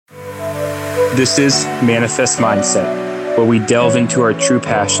This is Manifest Mindset, where we delve into our true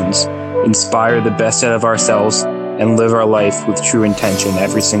passions, inspire the best out of ourselves, and live our life with true intention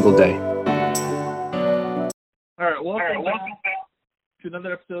every single day. All right, welcome back to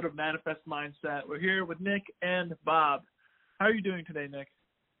another episode of Manifest Mindset. We're here with Nick and Bob. How are you doing today, Nick?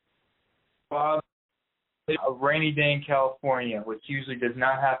 Bob, a rainy day in California, which usually does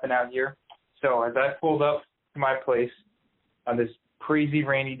not happen out here. So as I pulled up to my place on this crazy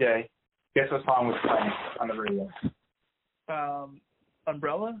rainy day, guess what song was playing on the radio?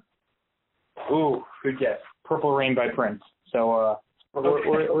 Umbrella? Ooh, good guess. Purple Rain by Prince. So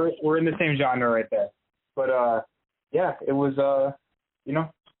we're in the same genre right there. But yeah, it was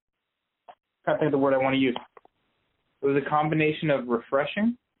can't think of the word I want to use. It was a combination of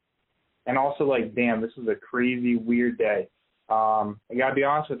refreshing and also like, damn, this was a crazy, weird day. I gotta be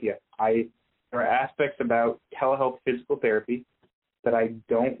honest with you. There are aspects about telehealth physical therapy that I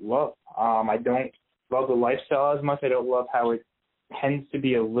don't love. I don't love the lifestyle as much. I don't love how it tends to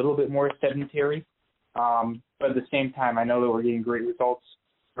be a little bit more sedentary. But at the same time, I know that we're getting great results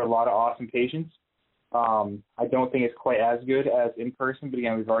for a lot of awesome patients. I don't think it's quite as good as in person, but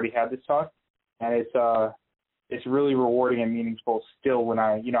again, we've already had this talk, and it's really rewarding and meaningful still when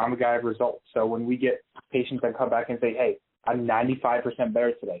I'm a guy of results. So when we get patients that come back and say, hey, I'm 95%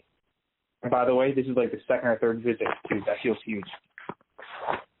 better today. And by the way, this is like the second or third visit, too. That feels huge.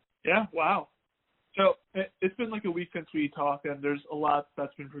 Yeah, wow. So it's been like a week since we talked, and there's a lot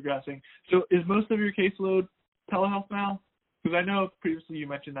that's been progressing. So is most of your caseload telehealth now? Because I know previously you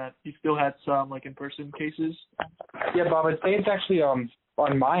mentioned that you still had some like in-person cases. Yeah, Bob, I'd say it's actually on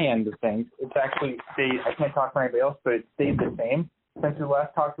my end of things. It's actually stayed. I can't talk for anybody else, but it stayed the same since we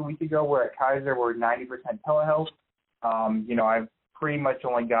last talked a week ago. We're at Kaiser. We're 90% telehealth. I've pretty much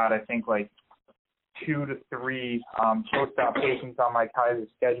only got, I think, like 2 to 3 post-op patients on my Kaiser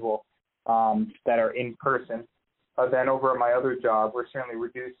schedule that are in person. Then over at my other job, we're certainly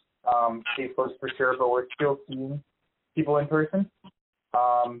reduced caseloads for sure, but we're still seeing people in person.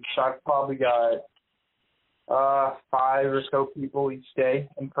 So I've probably got 5 or so people each day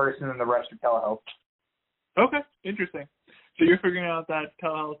in person, and the rest are telehealth. Okay, interesting. So you're figuring out that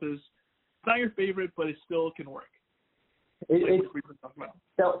telehealth is not your favorite, but it still can work. It's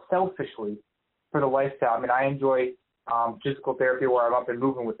selfishly for the lifestyle. I mean, I enjoy physical therapy where I'm up and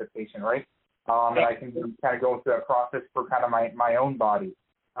moving with the patient, right? And I can kind of go through that process for kind of my own body.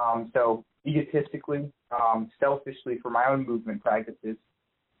 So egotistically, selfishly for my own movement practices,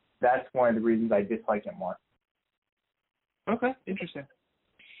 that's one of the reasons I dislike it more. Okay, interesting.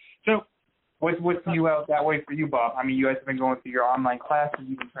 So what's new out that way for you, Bob? I mean, you guys have been going through your online classes.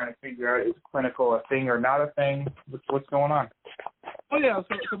 You've been trying to figure out is clinical a thing or not a thing. What's going on? Oh, yeah,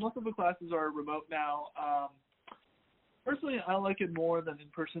 so most of the classes are remote now. Personally, I like it more than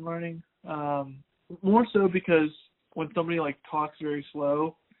in-person learning, more so because when somebody, like, talks very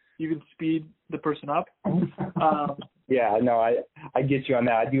slow, you can speed the person up. Yeah, no, I get you on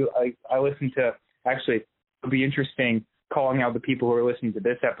that. I listen to, actually, it'll be interesting calling out the people who are listening to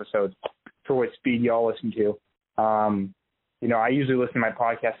this episode for what speed y'all listen to. I usually listen to my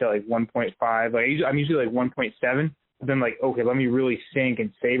podcast at like 1.5. I'm usually like 1.7. But then like, okay, let me really sink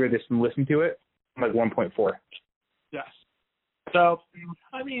and savor this and listen to it. I'm like 1.4. Yes. So,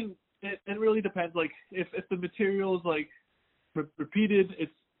 I mean, it really depends. Like, if the material is like repeated,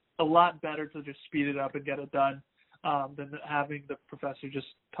 it's a lot better to just speed it up and get it done than having the professor just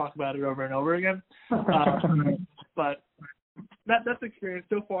talk about it over and over again. But that's experience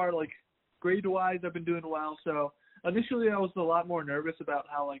so far. Like, grade-wise, I've been doing well. So initially, I was a lot more nervous about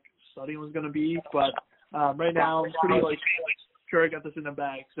how like studying was going to be, but right now I'm pretty like sure I got this in the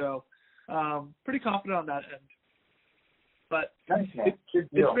bag. So pretty confident on that end. But it's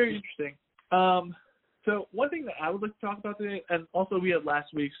very interesting. So one thing that I would like to talk about today, and also we had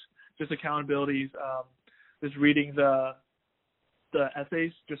last week's just accountabilities, is reading the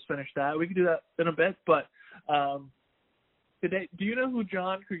essays. Just finished that. We can do that in a bit, but today, do you know who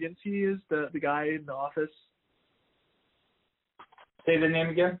John Krasinski is? The guy in the office. Say the name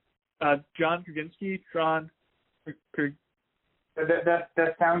again. John Krasinski.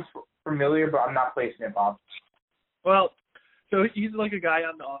 That sounds familiar, but I'm not placing it, Bob. Well, so he's like a guy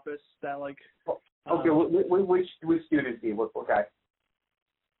on The Office that like. Okay, which student is he? What guy?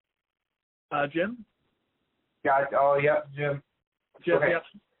 Jim. Got it. Oh, yep, Jim. Jim. Okay. Yep.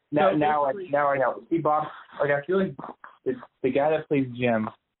 Now I know. See, Bob, like I feel like the guy that plays Jim,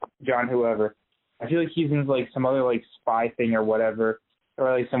 John whoever, I feel like he's in like some other like spy thing or whatever,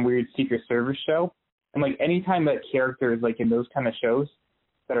 or like some weird Secret Service show. And like anytime that character is like in those kind of shows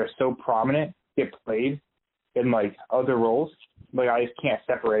that are so prominent get played in like other roles, like I just can't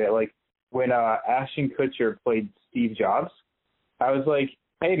separate it. Like when Ashton Kutcher played Steve Jobs. I was like,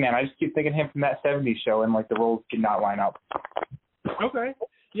 hey, man, I just keep thinking of him from that 70s show, and, like, the roles did not line up. Okay.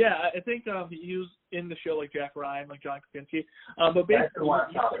 Yeah, I think he was in the show like Jack Ryan, like John Krasinski. But basically, That's the one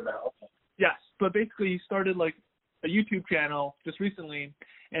I'm talking about. Yes, but basically he started like a YouTube channel just recently,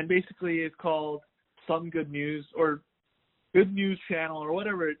 and basically it's called Some Good News or Good News Channel or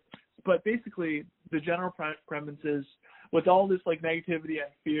whatever. But basically the general premise is, with all this like negativity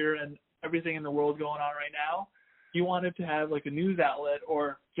and fear and everything in the world going on right now, you wanted to have like a news outlet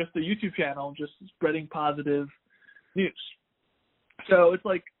or just a YouTube channel just spreading positive news. So it's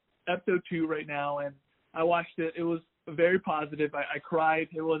like episode 2 right now, and I watched it. It was very positive. I cried.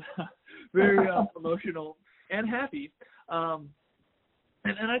 It was very emotional and happy. And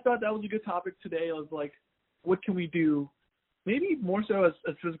I thought that was a good topic today. I was like, what can we do? Maybe more so as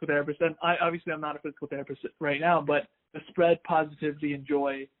physical therapists. And I'm not a physical therapist right now, but to spread positivity and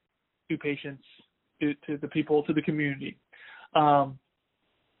joy to patients, to the people, to the community.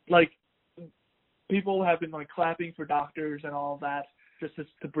 Like, people have been like clapping for doctors and all of that, just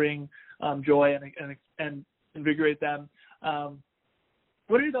to bring joy and invigorate them.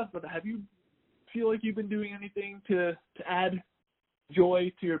 What are your thoughts about that? Have you feel like you've been doing anything to add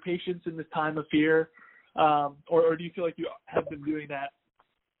joy to your patients in this time of fear, or do you feel like you have been doing that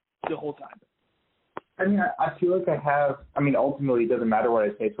the whole time? I mean, I feel like I have. I mean, ultimately, it doesn't matter what I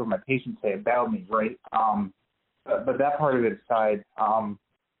say; it's what my patients say about me, right? But that part of it aside,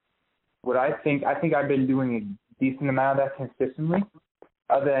 what I think I've been doing a decent amount of that consistently.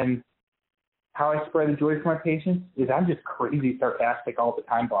 Other than how I spread the joy for my patients is I'm just crazy sarcastic all the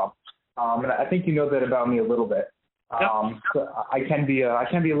time, Bob. And I think you know that about me a little bit. So I can be a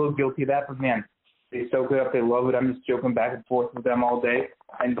little guilty of that, but man, they soak it up, they love it. I'm just joking back and forth with them all day,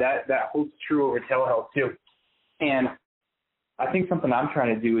 and that holds true over telehealth too. And I think something I'm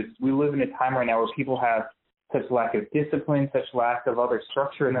trying to do is we live in a time right now where people have such lack of discipline, such lack of other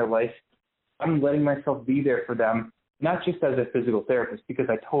structure in their life. I'm letting myself be there for them, not just as a physical therapist, because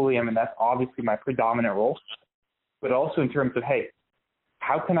I totally am, and that's obviously my predominant role, but also in terms of, hey,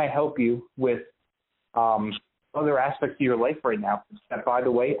 how can I help you with other aspects of your life right now that, by the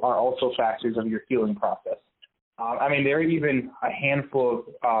way, are also factors of your healing process? I mean, there are even a handful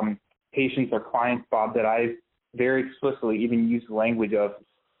of patients or clients, Bob, that I very explicitly even use the language of,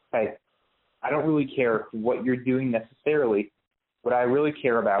 hey, I don't really care what you're doing necessarily. What I really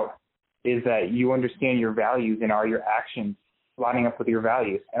care about is that you understand your values and are your actions lining up with your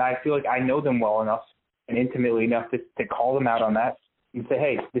values. And I feel like I know them well enough and intimately enough to call them out on that and say,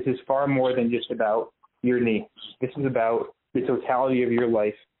 hey, this is far more than just about your knee. This is about the totality of your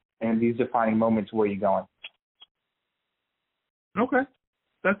life and these defining moments where you're going. Okay.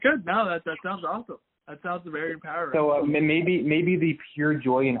 That's good. No, that sounds awesome. That sounds very empowering. So maybe the pure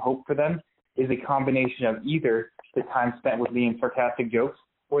joy and hope for them is a combination of either the time spent with me and sarcastic jokes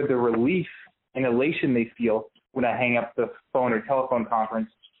or the relief and elation they feel when I hang up the phone or telephone conference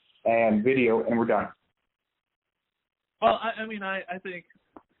and video and we're done. Well, I mean, I think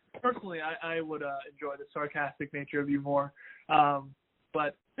personally I would enjoy the sarcastic nature of you more.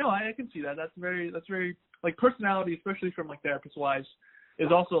 But no, I can see that. That's very like personality, especially from like therapist wise,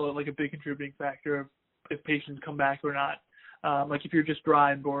 is also like a big contributing factor of if patients come back or not. Like if you're just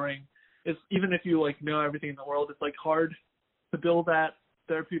dry and boring, it's even if you like know everything in the world, it's like hard to build that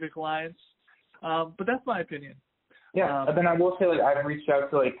therapeutic alliance. But that's my opinion. Yeah, and then I will say, like, I've reached out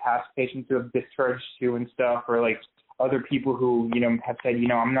to like past patients who have discharged too and stuff, or like other people who, have said,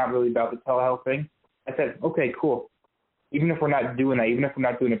 I'm not really about the telehealth thing. I said, okay, cool. Even if we're not doing that, even if we're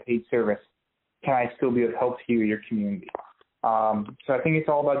not doing a paid service, can I still be of help to you or your community? So I think it's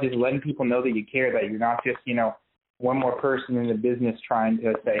all about just letting people know that you care, that you're not just, one more person in the business trying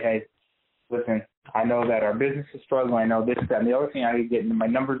to say, hey, listen, I know that our business is struggling. I know this, that, and the other thing. I need to get my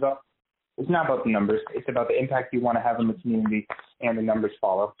numbers up. It's not about the numbers. It's about the impact you want to have in the community, and the numbers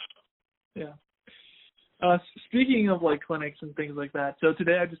follow. Yeah. Speaking of like clinics and things like that, so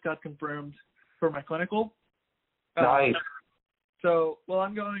today I just got confirmed for my clinical. Nice.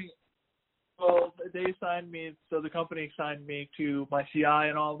 They assigned me, so the company assigned me to my CI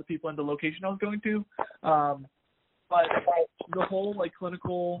and all the people in the location I was going to. But the whole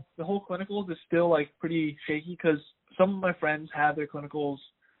clinicals is still like pretty shaky because some of my friends have their clinicals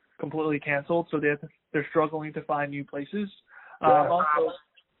completely canceled, so they're struggling to find new places. Yeah.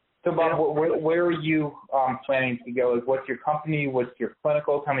 So Bob, where are you planning to go? What's your company? What's your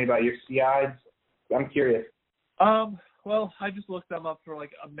clinical? Tell me about your CIs. I'm curious. Well, I just looked them up for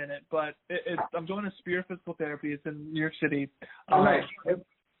like a minute, but I'm going to Spear Physical Therapy. It's in New York City. Nice.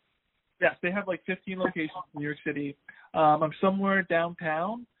 Yes, they have like 15 locations in New York City. I'm somewhere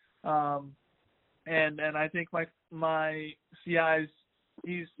downtown, And I think my CI's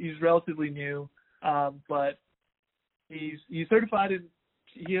he's relatively new, but he's certified in,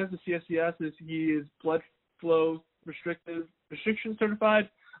 he has the CSCS, he is blood flow restriction certified.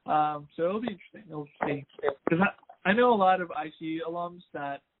 So it'll be interesting. We'll see. Because I know a lot of IC alums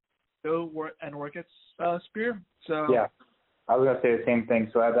that go work at Spear. So yeah, I was gonna say the same thing.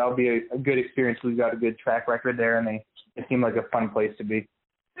 So that'll be a good experience. We've got a good track record there, and they seem like a fun place to be.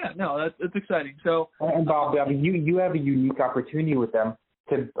 Yeah, no, it's exciting. So and Bob, you have a unique opportunity with them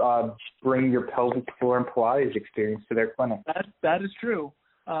to bring your pelvic floor and Pilates experience to their clinic. That is true.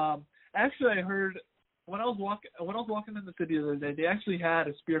 Actually, I heard when I was walking in the city the other day, they actually had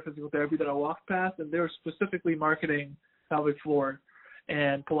a Spear physical therapy that I walked past, and they were specifically marketing pelvic floor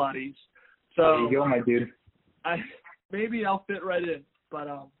and Pilates. So there you go, my dude. Maybe I'll fit right in, but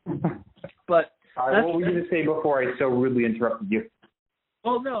what were you going to say before I so rudely interrupted you?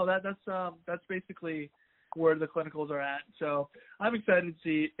 Well, no, that's basically where the clinicals are at. So I'm excited to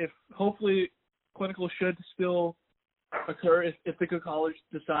see if hopefully clinicals should still occur if the good college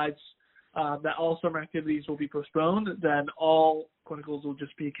decides that all summer activities will be postponed, then all clinicals will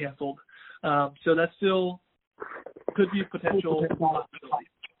just be canceled. So that still could be a potential possibility.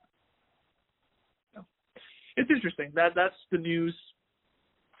 It's interesting. That's the news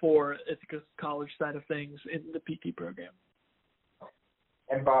for Ithaca College side of things in the PT program.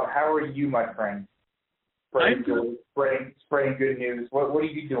 And Bob, how are you, my friend? Spreading good news. What are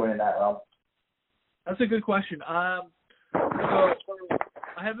you doing in that realm? That's a good question. So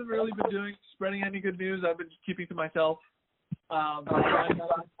I haven't really been spreading any good news. I've been just keeping to myself. I'm trying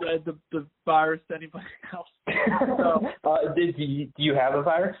not to spread the virus to anybody else. So, do you have a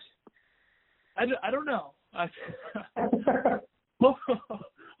virus? I don't know.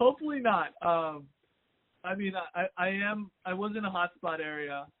 Hopefully not. I mean, I was in a hotspot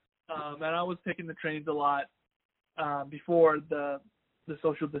area, and I was taking the trains a lot before the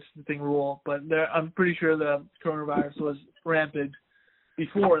social distancing rule. But I'm pretty sure the coronavirus was rampant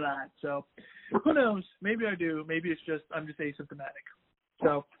before that. So who knows? Maybe I do. Maybe I'm just asymptomatic.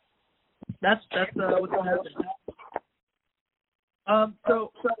 So that's what's happening.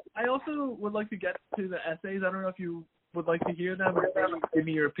 So I also would like to get to the essays. I don't know if you would like to hear them or maybe give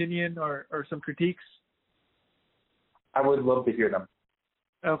me your opinion or some critiques. I would love to hear them.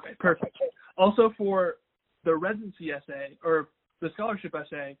 Okay, perfect. Also for the residency essay or the scholarship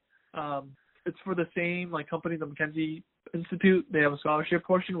essay, it's for the same company, the Mackenzie Institute. They have a scholarship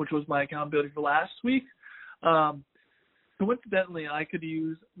portion, which was my accountability for last week. Coincidentally, I could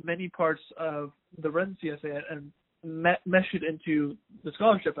use many parts of the residency essay and mesh it into the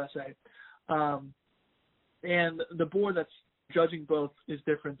scholarship essay. And the board that's judging both is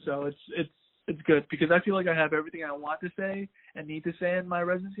different, so it's good because I feel like I have everything I want to say and need to say in my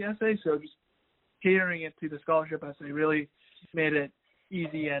residency essay, so just catering it to the scholarship essay really made it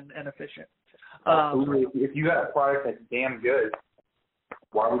easy and efficient. If you got a product that's damn good,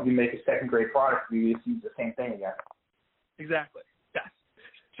 why would you make a second grade product if you just use the same thing again? Exactly. Yes.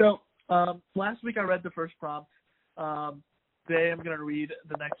 So last week I read the first prompt. Today I'm going to read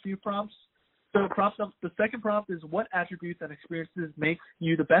the next few prompts. So the second prompt is, what attributes and experiences make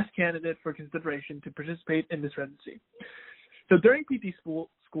you the best candidate for consideration to participate in this residency? So during PT school,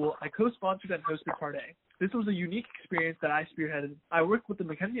 I co-sponsored and hosted Part A. This was a unique experience that I spearheaded. I worked with the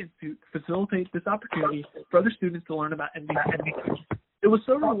Mackenzie Institute to facilitate this opportunity for other students to learn about NDT. It was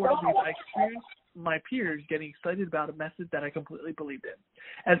so rewarding because I experienced my peers getting excited about a message that I completely believed in.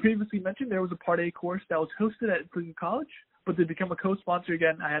 As previously mentioned, there was a Part A course that was hosted at Ithaca College, but to become a co-sponsor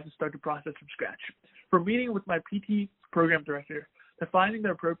again, I had to start the process from scratch. From meeting with my PT program director, to finding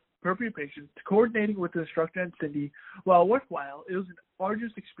the appropriate patients, to coordinating with the instructor and Cindy, while worthwhile, it was an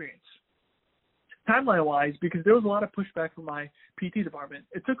arduous experience. Timeline-wise, because there was a lot of pushback from my PT department,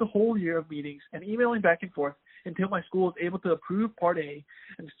 it took a whole year of meetings and emailing back and forth until my school was able to approve Part A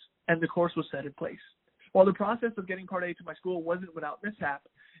and the course was set in place. While the process of getting Part A to my school wasn't without mishap,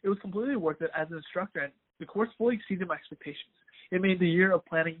 it was completely worth it as an instructor, and the course fully exceeded my expectations. It made the year of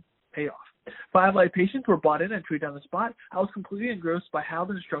planning pay off. 5 live patients were brought in and treated on the spot. I was completely engrossed by how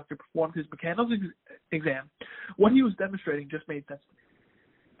the instructor performed his mechanical exam. What he was demonstrating just made sense to me.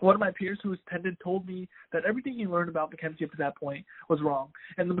 One of my peers who attended told me that everything he learned about Mackenzie up to that point was wrong,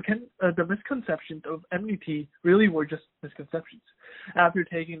 and the misconceptions of MDT really were just misconceptions. After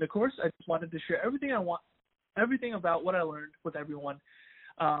taking the course, I just wanted to share everything about what I learned with everyone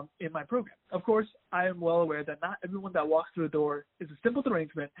in my program. Of course, I am well aware that not everyone that walks through the door is a simple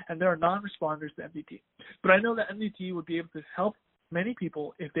derangement, and there are non-responders to MDT. But I know that MDT would be able to help many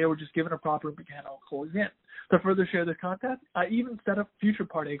people if they were just given a proper mechanical exam. To further share this concept, I even set up future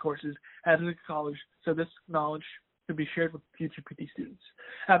Part A courses at the college so this knowledge could be shared with future PT students.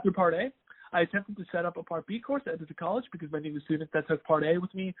 After Part A, I attempted to set up a Part B course at the college because many of the students that took Part A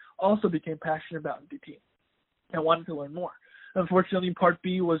with me also became passionate about MDT and wanted to learn more. Unfortunately, Part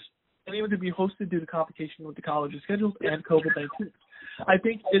B was unable to be hosted due to complications with the college's schedules and COVID-19. I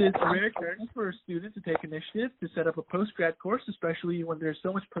think it is a rare occurrence for a student to take initiative to set up a post-grad course, especially when there's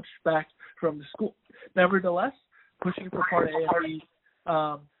so much pushback from the school. Nevertheless, pushing for Part A and B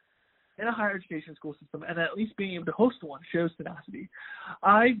in a higher education school system and at least being able to host one shows tenacity.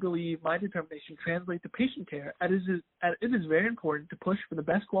 I believe my determination translates to patient care, and it is very important to push for the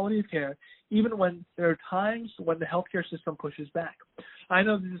best quality of care, even when there are times when the healthcare system pushes back. I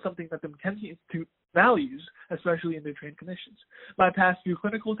know this is something that the Mackenzie Institute values, especially in their trained clinicians. My past few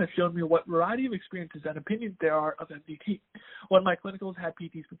clinicals have shown me what variety of experiences and opinions there are of MDT. When my clinicals had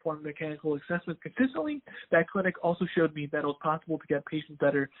PTs perform mechanical assessments consistently, that clinic also showed me that it was possible to get patients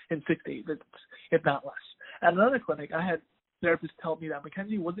better in 6 to 8 visits, if not less. At another clinic, I had therapists tell me that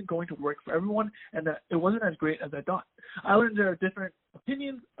Mackenzie wasn't going to work for everyone and that it wasn't as great as I thought. I learned there are different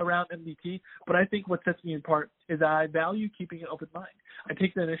opinions around MDT, but I think what sets me apart is that I value keeping an open mind. I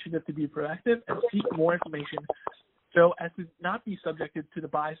take the initiative to be proactive and seek more information so as to not be subjected to the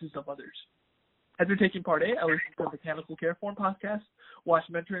biases of others. After taking Part A, I listened to the Mechanical Care Forum podcast,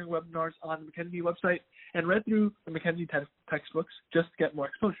 watched mentoring webinars on the Mackenzie website, and read through the Mackenzie textbooks just to get more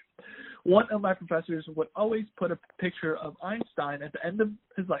exposure. One of my professors would always put a picture of Einstein at the end of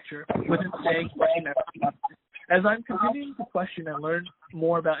his lecture with him saying, as I'm continuing to question and learn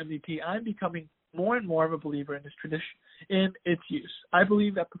more about MDT, I'm becoming more and more of a believer in this tradition, in its use. I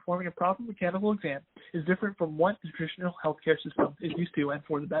believe that performing a proper mechanical exam is different from what the traditional healthcare system is used to, and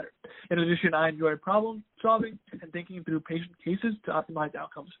for the better. In addition, I enjoy problem solving and thinking through patient cases to optimize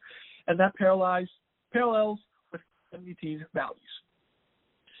outcomes, and that parallels with MDT's values.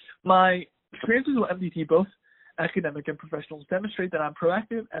 My experiences with MDT, both academic and professional, demonstrate that I'm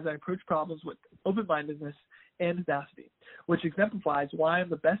proactive as I approach problems with open-mindedness and tenacity, which exemplifies why I'm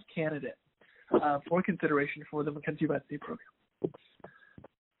the best candidate for consideration for the Mackenzie residency program.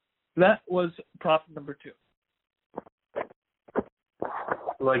 That was prop number 2.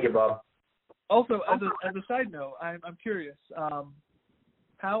 I like it, Bob. Also, as a side note, I'm curious.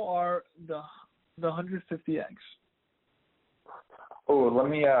 How are the 150 eggs? Oh, let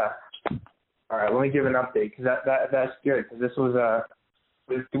me let me give an update because that's good because this was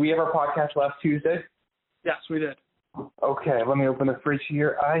did we have our podcast last Tuesday? Yes, we did. Okay, let me open the fridge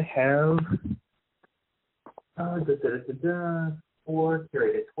here. I have 4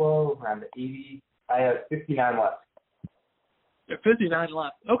 carried at 12, around 80. I have 59 left. Yeah, 59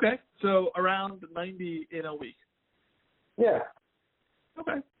 left. Okay, so around 90 in a week. Yeah.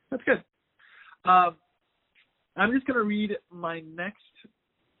 Okay, that's good. I'm just gonna read my next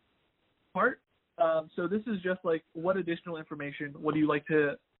part. So this is just like what additional information would you like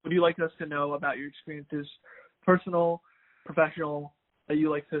us to know about your experiences, personal, professional, that you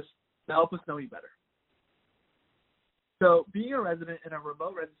like to help us know you better. So being a resident in a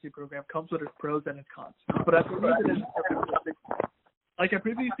remote residency program comes with its pros and its cons. But I believe it is, like I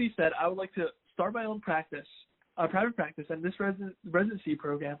previously said, I would like to start my own practice, private practice, and this residency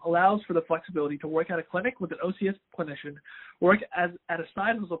program allows for the flexibility to work at a clinic with an OCS clinician, work at a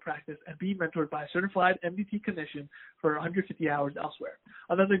side hustle practice, and be mentored by a certified MDT clinician for 150 hours elsewhere.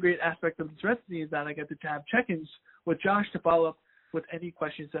 Another great aspect of this residency is that I get to have check-ins with Josh to follow up with any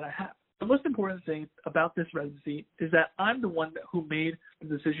questions that I have. The most important thing about this residency is that I'm the one who made the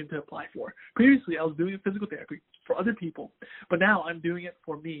decision to apply for. Previously, I was doing physical therapy for other people, but now I'm doing it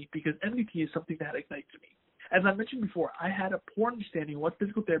for me because MDT is something that ignites me. As I mentioned before, I had a poor understanding of what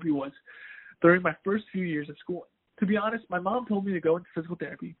physical therapy was during my first few years of schooling. To be honest, my mom told me to go into physical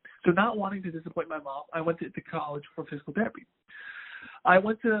therapy, so not wanting to disappoint my mom, I went to college for physical therapy. I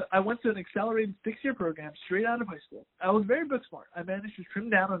went to an accelerated 6-year program straight out of high school. I was very book smart. I managed to trim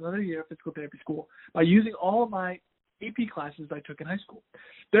down another year of physical therapy school by using all of my AP classes I took in high school.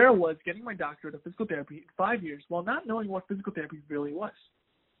 There I was, getting my doctorate of physical therapy in 5 years while not knowing what physical therapy really was.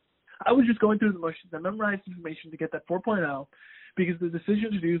 I was just going through the motions. I memorized information to get that 4.0 because the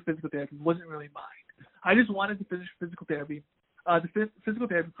decision to do physical therapy wasn't really mine. I just wanted to finish physical therapy, the physical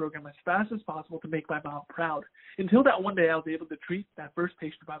therapy program as fast as possible to make my mom proud, until that one day I was able to treat that first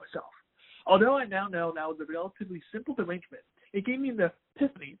patient by myself. Although I now know that was a relatively simple arrangement, it gave me the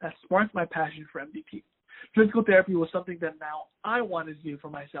epiphany that sparked my passion for MDT. Physical therapy was something that now I wanted to do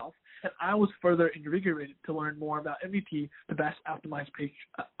for myself, and I was further invigorated to learn more about MDT to best optimize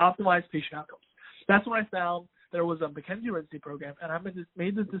patient outcomes. That's when I found there was a Mackenzie residency program, and I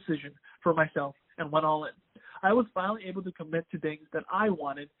made the decision for myself and went all in. I was finally able to commit to things that I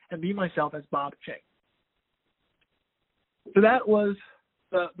wanted and be myself as Bob Chang. So that was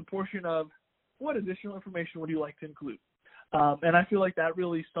the portion of what additional information would you like to include? And I feel like that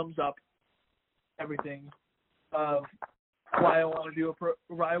really sums up everything of why I want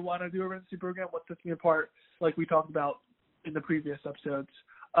to do a residency program, what sets me apart, like we talked about in the previous episodes,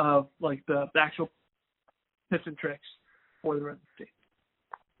 of like the actual tips and tricks for the residency.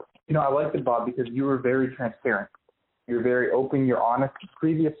 You know, I liked it, Bob, because you were very transparent. You were very open. You're honest. The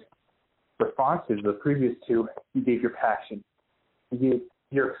previous responses, the previous two, you gave your passion. You gave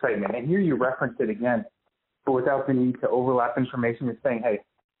your excitement. And here you referenced it again, but without the need to overlap information. You're saying, hey,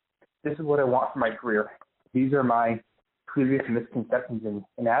 this is what I want for my career. These are my previous misconceptions and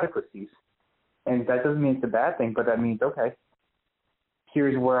inadequacies. And that doesn't mean it's a bad thing, but that means, okay,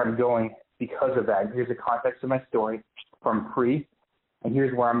 here's where I'm going because of that. Here's the context of my story from pre, and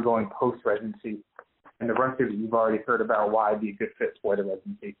here's where I'm going post-residency. And the run through that you've already heard about why I'd be a good fit for the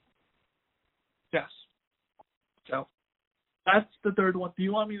residency. Yes. So that's the third one. Do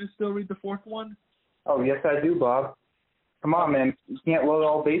you want me to still read the fourth one? Oh, yes, I do, Bob. Come on, man. You can't load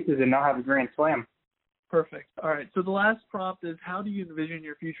all bases and not have a grand slam. Perfect. All right. So the last prompt is, how do you envision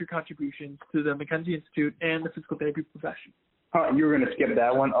your future contributions to the Mackenzie Institute and the physical therapy profession? You were going to skip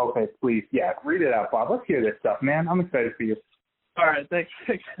that one? Okay, please. Yeah, read it out, Bob. Let's hear this stuff, man. I'm excited for you. All right. Thanks.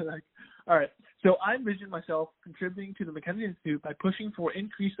 All right. So I envision myself contributing to the Mackenzie Institute by pushing for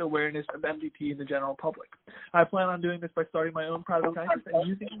increased awareness of MDT in the general public. I plan on doing this by starting my own private practice and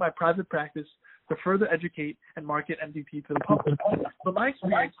using my private practice to further educate and market MDT to the public. From my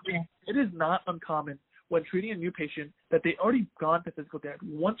experience, it is not uncommon when treating a new patient that they already gone to physical therapy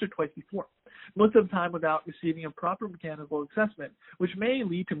once or twice before, most of the time without receiving a proper mechanical assessment, which may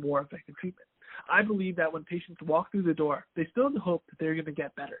lead to more effective treatment. I believe that when patients walk through the door, they still have the hope that they're going to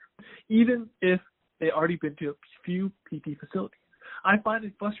get better, even if they already been to a few PT facilities. I find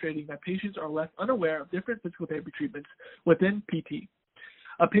it frustrating that patients are left unaware of different physical therapy treatments within PT.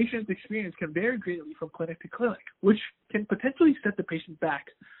 A patient's experience can vary greatly from clinic to clinic, which can potentially set the patient back,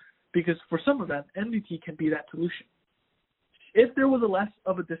 because for some of them, MDT can be that solution. If there was a less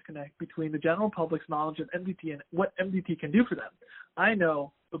of a disconnect between the general public's knowledge of MDT and what MDT can do for them, I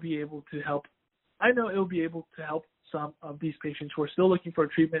know it will be able to help some of these patients who are still looking for a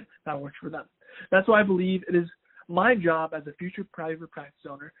treatment that works for them. That's why I believe it is my job as a future private practice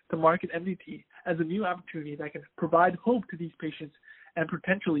owner to market MDT as a new opportunity that can provide hope to these patients and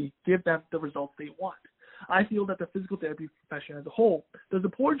potentially give them the results they want. I feel that the physical therapy profession as a whole does a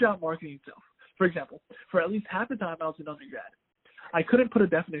poor job marketing itself. For example, for at least half the time I was in undergrad, I couldn't put a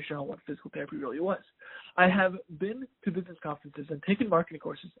definition on what physical therapy really was. I have been to business conferences and taken marketing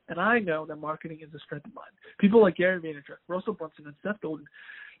courses, and I know that marketing is a strength of mine. People like Gary Vaynerchuk, Russell Brunson, and Seth Godin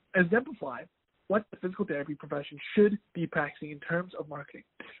exemplify what the physical therapy profession should be practicing in terms of marketing.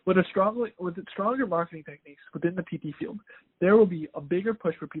 With stronger marketing techniques within the PT field, there will be a bigger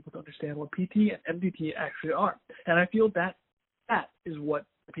push for people to understand what PT and MDT actually are. And I feel that is what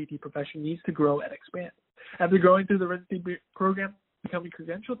the PT profession needs to grow and expand. After going through the residency program, becoming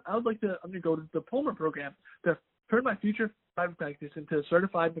credentialed, I would like to undergo the diploma program to turn my future private practice into a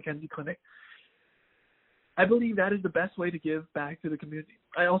certified Mackenzie clinic. I believe that is the best way to give back to the community.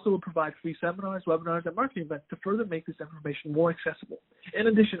 I also will provide free seminars, webinars, and marketing events to further make this information more accessible. In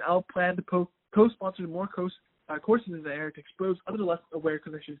addition, I'll plan to co-sponsor more courses in the area to expose other less aware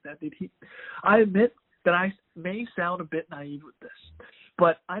clinicians to MDT. I admit that I may sound a bit naive with this,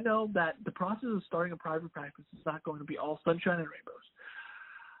 but I know that the process of starting a private practice is not going to be all sunshine and rainbows.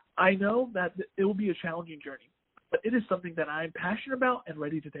 I know that it will be a challenging journey, but it is something that I'm passionate about and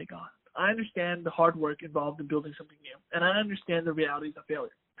ready to take on. I understand the hard work involved in building something new, and I understand the realities of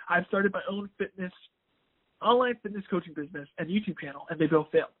failure. I've started my own online fitness coaching business and YouTube channel, and they both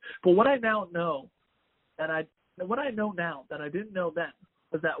failed. But what I now know that I didn't know then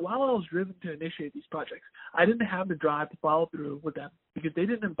was that while I was driven to initiate these projects, I didn't have the drive to follow through with them because they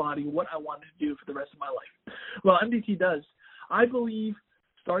didn't embody what I wanted to do for the rest of my life. Well, MDT does. I believe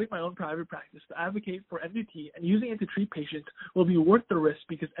starting my own private practice to advocate for MDT and using it to treat patients will be worth the risk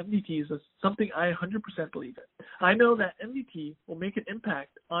because MDT is something I 100% believe in. I know that MDT will make an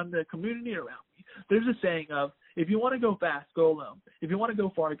impact on the community around me. There's a saying of, if you want to go fast, go alone. If you want to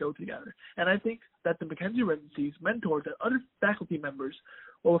go far, go together. And I think that the Mackenzie residencies, mentors, and other faculty members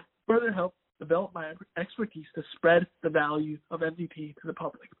will further help develop my expertise to spread the value of MDT to the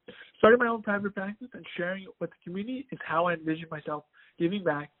public. Starting my own private practice and sharing it with the community is how I envision myself giving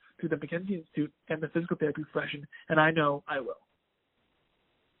back to the Mackenzie Institute and the physical therapy profession, and I know I will.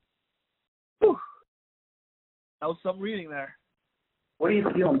 Whew. That was some reading there. What are you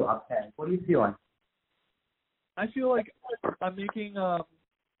feeling, Bob? What are you feeling? I feel like I'm making the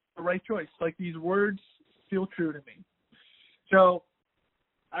right choice. Like, these words feel true to me. So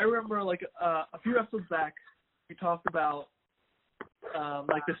I remember, like, a few episodes back, we talked about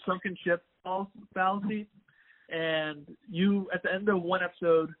like the sunken ship fallacy, and you, at the end of one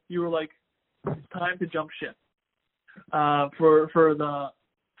episode, you were like, it's time to jump ship for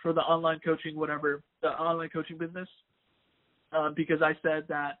the online coaching, whatever, the online coaching business, because I said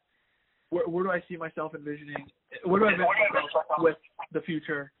that where do I see myself envisioning, where do I envision myself with the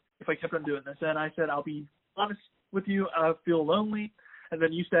future if I kept on doing this? And I said, I'll be honest with you, I feel lonely. And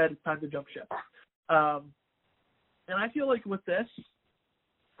then you said it's time to jump ship. And I feel like with this,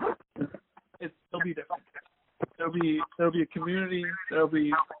 it'll be different. There'll be a community. There'll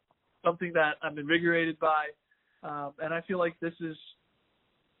be something that I'm invigorated by, and I feel like this is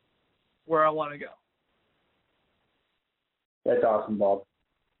where I want to go. That's awesome, Bob.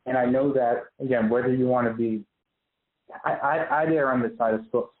 And I know that, again, whether you want to be, I'd err on the side of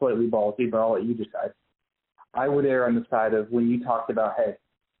slightly ballsy, but I'll let you decide. I would err on the side of when you talked about, hey,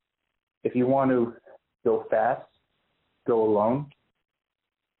 if you want to go fast, go alone.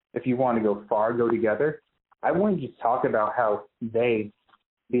 If you want to go far, go together. I want to just talk about how they,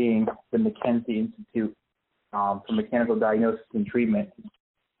 being the McKenzie Institute for Mechanical Diagnosis and Treatment,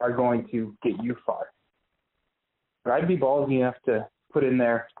 are going to get you far. But I'd be ballsy enough to put in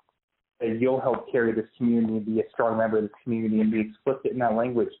there that you'll help carry this community and be a strong member of this community and be explicit in that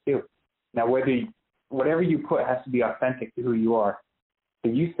language too. Now, whatever you put has to be authentic to who you are.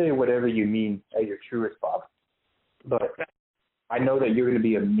 So you say whatever you mean at your truest, Bob. But I know that you're going to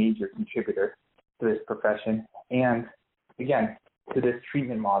be a major contributor to this profession and, again, to this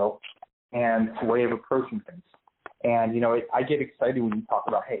treatment model and way of approaching things. And, you know, I get excited when you talk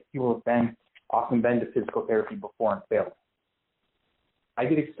about, hey, people have often been to physical therapy before and failed. I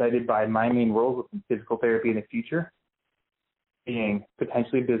get excited by my main roles in physical therapy in the future being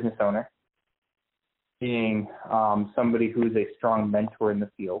potentially a business owner, being somebody who is a strong mentor in the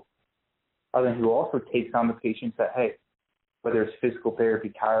field, and who also takes on the patients that, hey, whether it's physical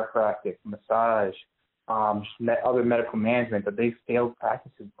therapy, chiropractic, massage, other medical management, that they failed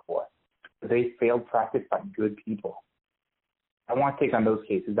practices before, that they failed practice by good people. I want to take on those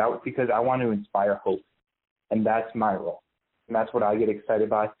cases. That was because I want to inspire hope, and that's my role. And that's what I get excited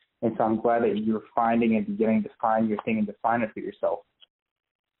by. And so I'm glad that you're finding and beginning to find your thing and define it for yourself.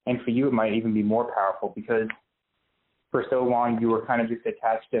 And for you, it might even be more powerful because for so long you were kind of just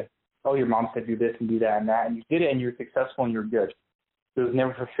attached to, oh, your mom said do this and do that and that, and you did it and you're successful and you're good. It was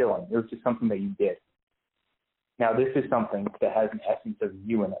never fulfilling. It was just something that you did. Now this is something that has an essence of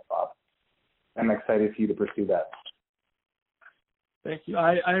you in it, Bob. I'm excited for you to pursue that. Thank you.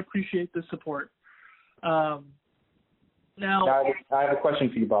 I appreciate the support. Now I have a question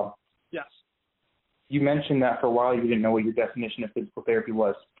for you, Bob. Yes. You mentioned that for a while you didn't know what your definition of physical therapy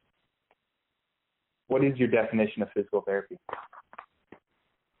was. What is your definition of physical therapy?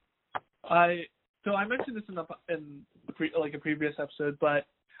 I mentioned this in a previous episode, but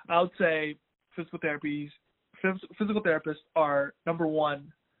I would say physical therapists are, number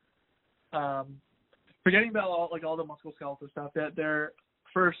one, forgetting about all the musculoskeletal stuff, that they're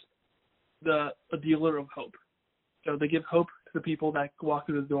first a dealer of hope. So they give hope to the people that walk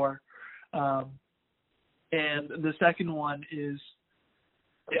through the door. And the second one is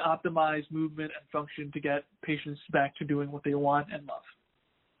they optimize movement and function to get patients back to doing what they want and love.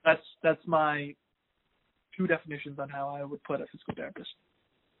 That's my two definitions on how I would put a physical therapist.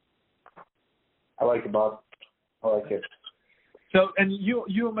 I like it, Bob. I like it. So, and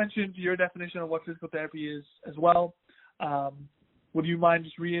you mentioned your definition of what physical therapy is as well. Would you mind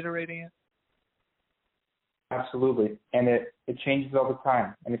just reiterating it? Absolutely. And it changes all the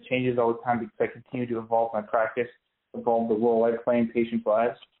time. And it changes all the time because I continue to evolve my practice, evolve the role I play in patients'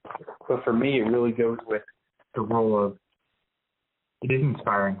 lives. But for me, it really goes with the role of, it is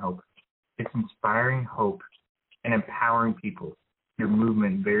inspiring hope. It's inspiring hope and empowering people through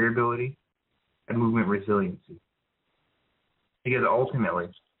movement variability and movement resiliency. Because ultimately,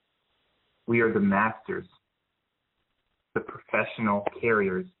 we are the masters, the professional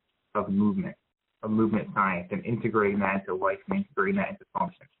carriers of movement science, and integrating that into life and integrating that into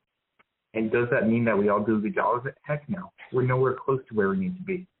function. And does that mean that we all do a good job of it? Heck no. We're nowhere close to where we need to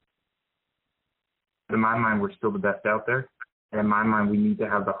be. But in my mind, we're still the best out there. And in my mind, we need to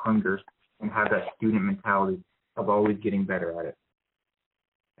have the hunger and have that student mentality of always getting better at it.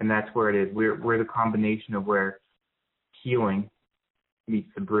 And that's where it is. We're the combination of where healing meets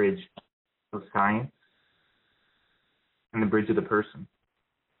the bridge of science and the bridge of the person.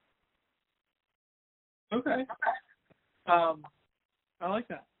 Okay. I like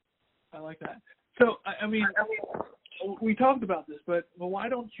that. So, I mean, we talked about this, but why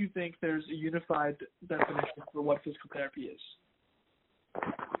don't you think there's a unified definition for what physical therapy is?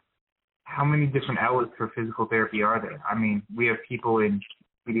 How many different outlets for physical therapy are there? I mean, we have people in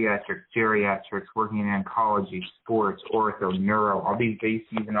pediatrics, geriatrics, working in oncology, sports, ortho, neuro, all these bases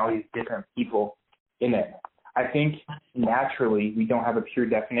and all these different people in it. I think naturally we don't have a pure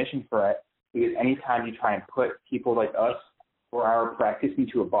definition for it, because anytime you try and put people like us or our practice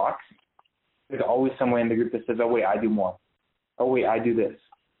into a box, there's always someone in the group that says, oh, wait, I do more. Oh, wait, I do this.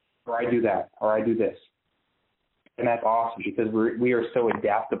 Or I do that. Or I do this. And that's awesome, because we are so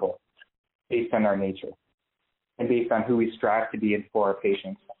adaptable based on our nature and based on who we strive to be and for our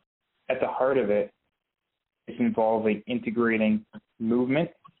patients. At the heart of it, it's involving integrating movement,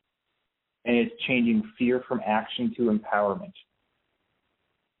 and it's changing fear from action to empowerment.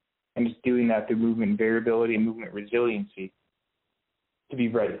 And it's doing that through movement variability and movement resiliency to be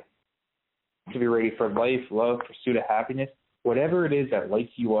ready. To be ready for life, love, pursuit of happiness. Whatever it is that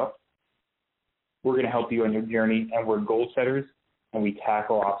lights you up, we're going to help you on your journey, and we're goal setters, and we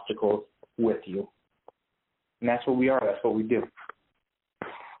tackle obstacles with you. And that's what we are. That's what we do.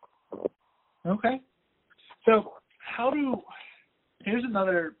 Okay. So here's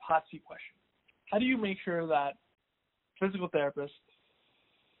another hot seat question. How do you make sure that physical therapists,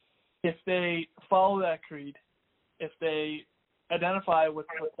 if they follow that creed, if they identify with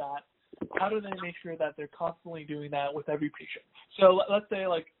that, how do they make sure that they're constantly doing that with every patient? So let's say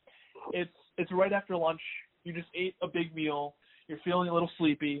like it's right after lunch, you just ate a big meal, you're feeling a little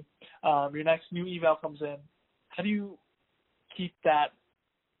sleepy, your next new eval comes in. How do you keep that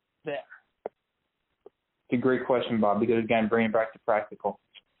there? It's a great question, Bob, because again, bringing it back to practical.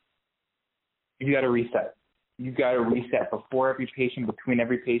 You got to reset. You got to reset before every patient, between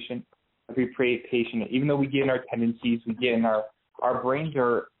every patient, even though we get in our tendencies, we get in our brains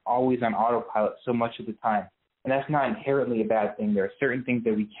are always on autopilot so much of the time. And that's not inherently a bad thing. There are certain things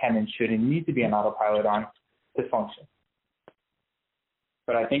that we can and should and need to be on autopilot on to function.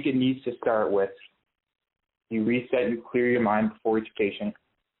 But I think it needs to start with you reset, you clear your mind before each patient.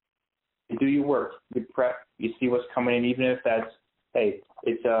 You do your work, you prep, you see what's coming in, even if that's, hey,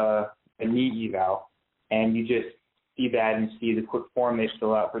 it's a knee eval, and you just see that and see the quick form they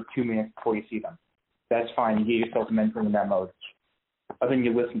fill out for 2 minutes before you see them. That's fine. You get yourself mentally in that mode. But then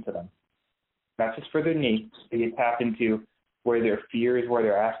you listen to them. Not just for their needs, but you tap into where their fears, where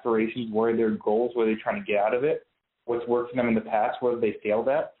their aspirations, where their goals, where they're trying to get out of it, what's worked for them in the past, whether they failed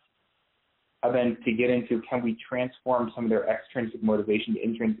at. And then to get into, can we transform some of their extrinsic motivation to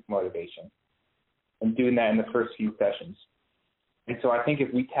intrinsic motivation? And doing that in the first few sessions. And so I think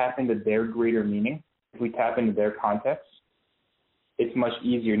if we tap into their greater meaning, if we tap into their context, it's much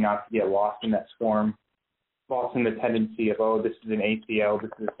easier not to get lost in that swarm, lost in the tendency of, oh, this is an ACL,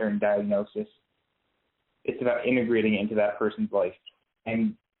 this is a certain diagnosis. It's about integrating it into that person's life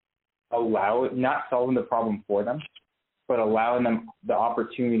and allow it, not solving the problem for them, but allowing them the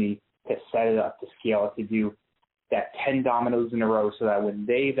opportunity to set it up, to scale it, to do that 10 dominoes in a row so that when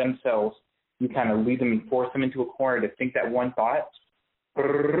they themselves, you kind of lead them and force them into a corner to think that one thought,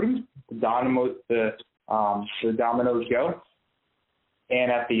 the dominoes go.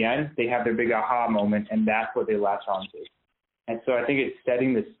 And at the end, they have their big aha moment, and that's what they latch onto. And so I think it's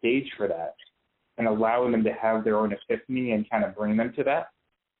setting the stage for that and allowing them to have their own epiphany and kind of bring them to that.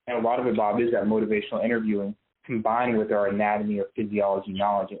 And a lot of it, Bob, is that motivational interviewing combined with our anatomy or physiology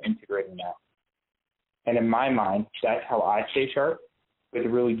knowledge and integrating that. And in my mind, that's how I stay sharp, with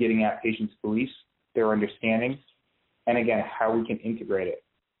really getting at patients' beliefs, their understandings, and again, how we can integrate it.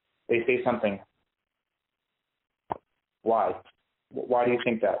 They say something, why? Why do you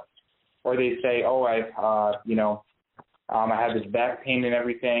think that? Or they say, oh, I have this back pain and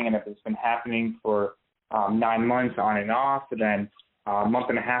everything, and if it's been happening for 9 months on and off, and then a month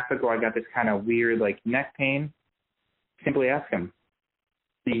and a half ago I got this kind of weird neck pain, simply ask them,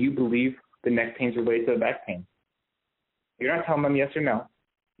 do you believe the neck pain is related to the back pain? You're not telling them yes or no.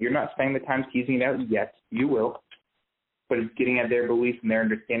 You're not spending the time teasing it out yet. You will. But it's getting at their beliefs and their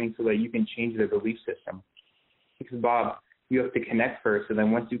understanding so that you can change their belief system. Because, Bob, you have to connect first, and then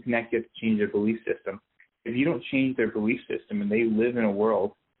once you connect, you have to change their belief system. If you don't change their belief system and they live in a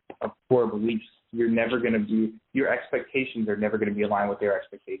world of poor beliefs, your expectations are never going to be aligned with their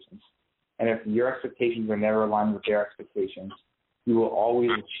expectations. And if your expectations are never aligned with their expectations, you will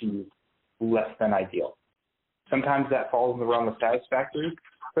always achieve less than ideal. Sometimes that falls in the realm of satisfactory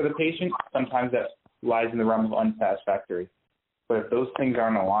for the patient. Sometimes that lies in the realm of unsatisfactory. But if those things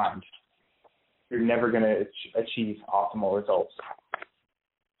aren't aligned, you're never going to achieve optimal results.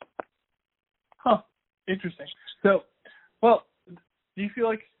 Huh. Interesting. So, well, do you feel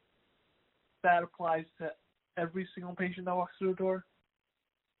like that applies to every single patient that walks through the door?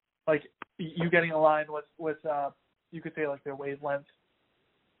 Like you getting aligned with you could say like their wavelength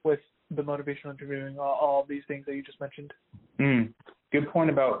with the motivational interviewing, all of these things that you just mentioned? Good point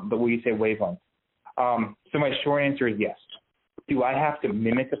about the way you say wavelength. So my short answer is yes. Do I have to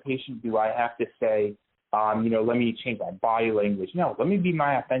mimic a patient? Do I have to say, let me change my body language? No, let me be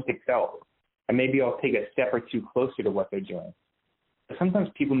my authentic self. And maybe I'll take a step or two closer to what they're doing. But sometimes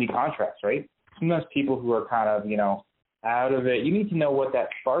people need contrast, right? Sometimes people who are kind of, out of it, you need to know what that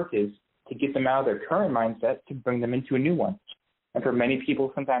spark is to get them out of their current mindset to bring them into a new one. And for many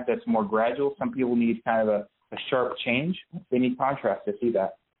people, sometimes that's more gradual. Some people need kind of a sharp change. They need contrast to see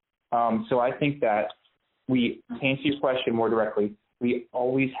that. So I think that to answer your question more directly, we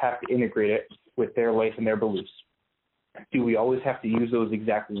always have to integrate it with their life and their beliefs. Do we always have to use those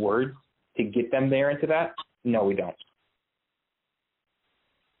exact words to get them there into that? No, we don't.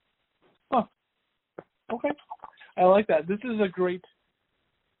 Oh, okay. I like that. I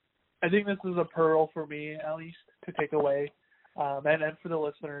think this is a pearl for me, at least, to take away. And for the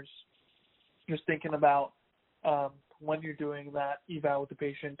listeners, just thinking about when you're doing that eval with the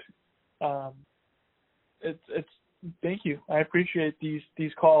patient, it's thank you. I appreciate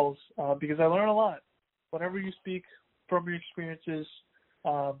these calls because I learn a lot. Whenever you speak from your experiences,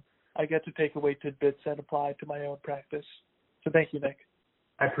 I get to take away tidbits and apply to my own practice. So thank you, Nick.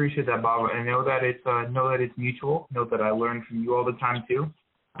 I appreciate that, Bob, and know that it's mutual. Know that I learn from you all the time too.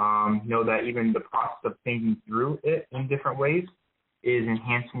 Know that even the process of thinking through it in different ways is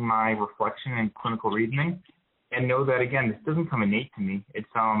enhancing my reflection and clinical reasoning. And know that, again, this doesn't come innate to me. It's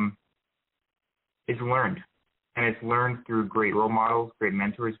learned. And it's learned through great role models, great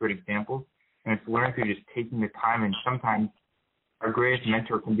mentors, great examples. And it's learned through just taking the time. And sometimes our greatest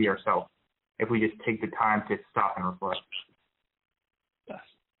mentor can be ourselves if we just take the time to stop and reflect. Yes.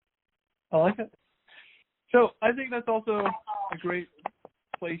 I like it. So I think that's also a great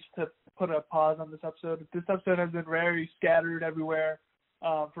place to put a pause on this episode. This episode has been very scattered everywhere,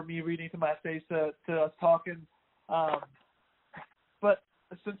 from me reading through my essays to us talking. But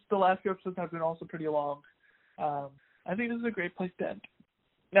since the last few episodes have been also pretty long, I think this is a great place to end.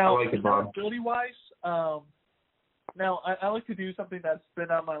 Now, accountability-wise, now I like to do something that's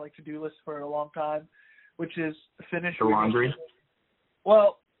been on my to-do list for a long time, which is finish the laundry.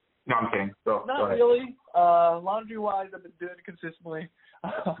 Well, no, I'm kidding. Go ahead. Really. Laundry-wise, I've been doing it consistently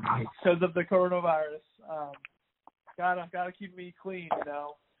because of the coronavirus. Gotta keep me clean,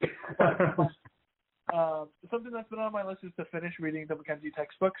 But, something that's been on my list is to finish reading the Mackenzie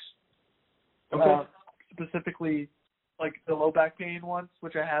textbooks. Okay. Specifically, the low back pain ones,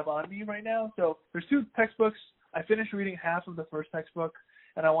 which I have on me right now. So there's 2 textbooks. I finished reading half of the first textbook,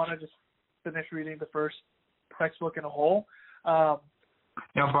 and I want to just finish reading the first textbook in a whole. Now,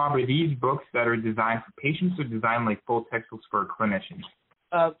 Bob, are these books that are designed for patients or designed like full textbooks for clinicians?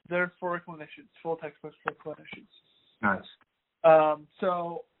 They're for clinicians, full textbooks for clinicians. Nice.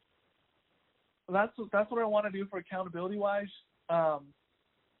 So that's what I want to do for accountability-wise.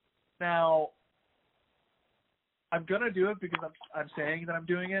 Now, I'm going to do it because I'm saying that I'm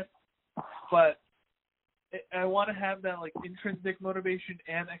doing it, but I want to have that intrinsic motivation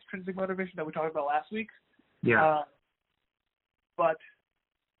and extrinsic motivation that we talked about last week. Yeah. But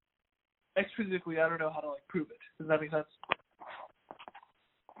extrinsically, I don't know how to prove it. Does that make sense?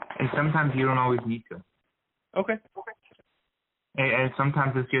 And sometimes you don't always need to. Okay. And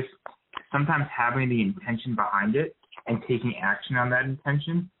sometimes it's just having the intention behind it and taking action on that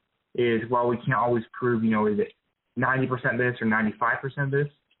intention is, while we can't always prove, is it 90% this or 95% this,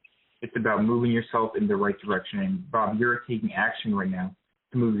 it's about moving yourself in the right direction. And Bob, you're taking action right now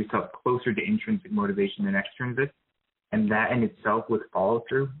to move yourself closer to intrinsic motivation than extrinsic. And that in itself, with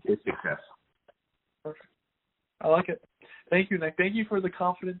follow-through, is success. Perfect. I like it. Thank you, Nick. Thank you for the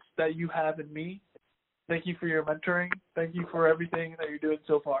confidence that you have in me. Thank you for your mentoring. Thank you for everything that you're doing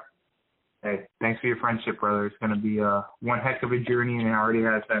so far. Hey, thanks for your friendship, brother. It's going to be one heck of a journey, and it already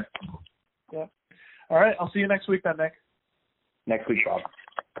has been. Yeah. All right. I'll see you next week then, Nick. Next week, Bob.